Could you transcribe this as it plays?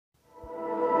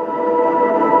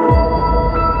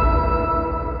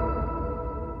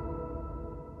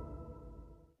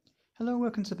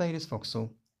Welcome to Baylis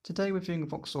Vauxhall. Today we're viewing a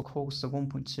Vauxhall Corsa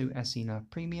 1.2 SE Nav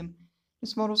Premium.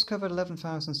 This model's covered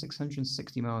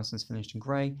 11,660 miles and is finished in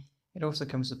grey. It also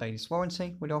comes with a Baylis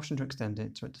warranty with the option to extend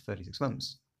it to up to 36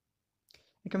 months.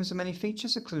 It comes with many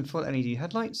features including full LED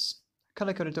headlights,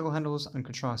 colour-coded door handles and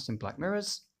contrasting black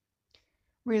mirrors,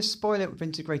 rear spoiler with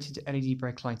integrated LED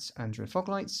brake lights and rear fog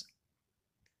lights,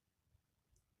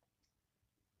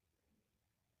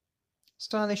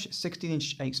 stylish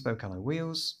 16-inch 8-spoke alloy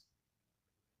wheels,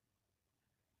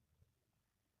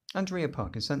 and rear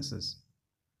parking sensors.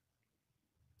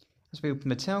 As we open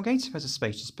the tailgate, there's a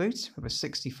spacious boot with a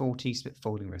 60/40 split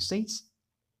folding rear seats.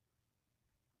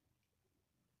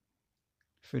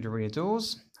 Through the rear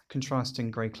doors,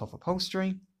 contrasting grey cloth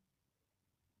upholstery,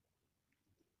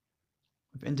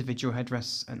 with individual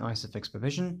headrests and ISOFIX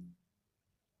provision.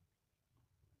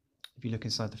 If you look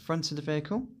inside the front of the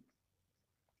vehicle,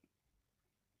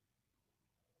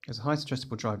 there's a height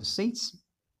adjustable driver's seat,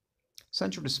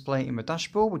 central display in the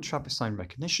dashboard with traffic sign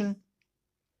recognition,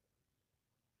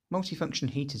 multifunction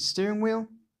heated steering wheel,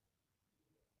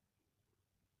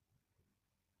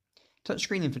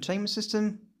 touchscreen infotainment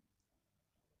system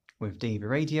with DAB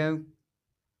radio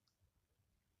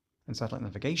and satellite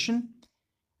navigation,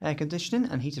 air conditioning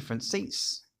and heated front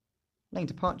seats, lane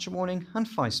departure warning and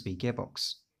 5-speed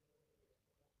gearbox.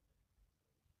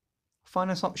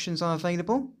 Finance options are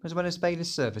available as well as Baylis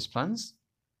service plans.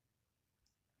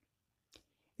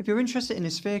 If you're interested in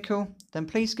this vehicle, then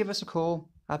please give us a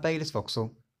call at Baylis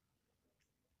Vauxhall.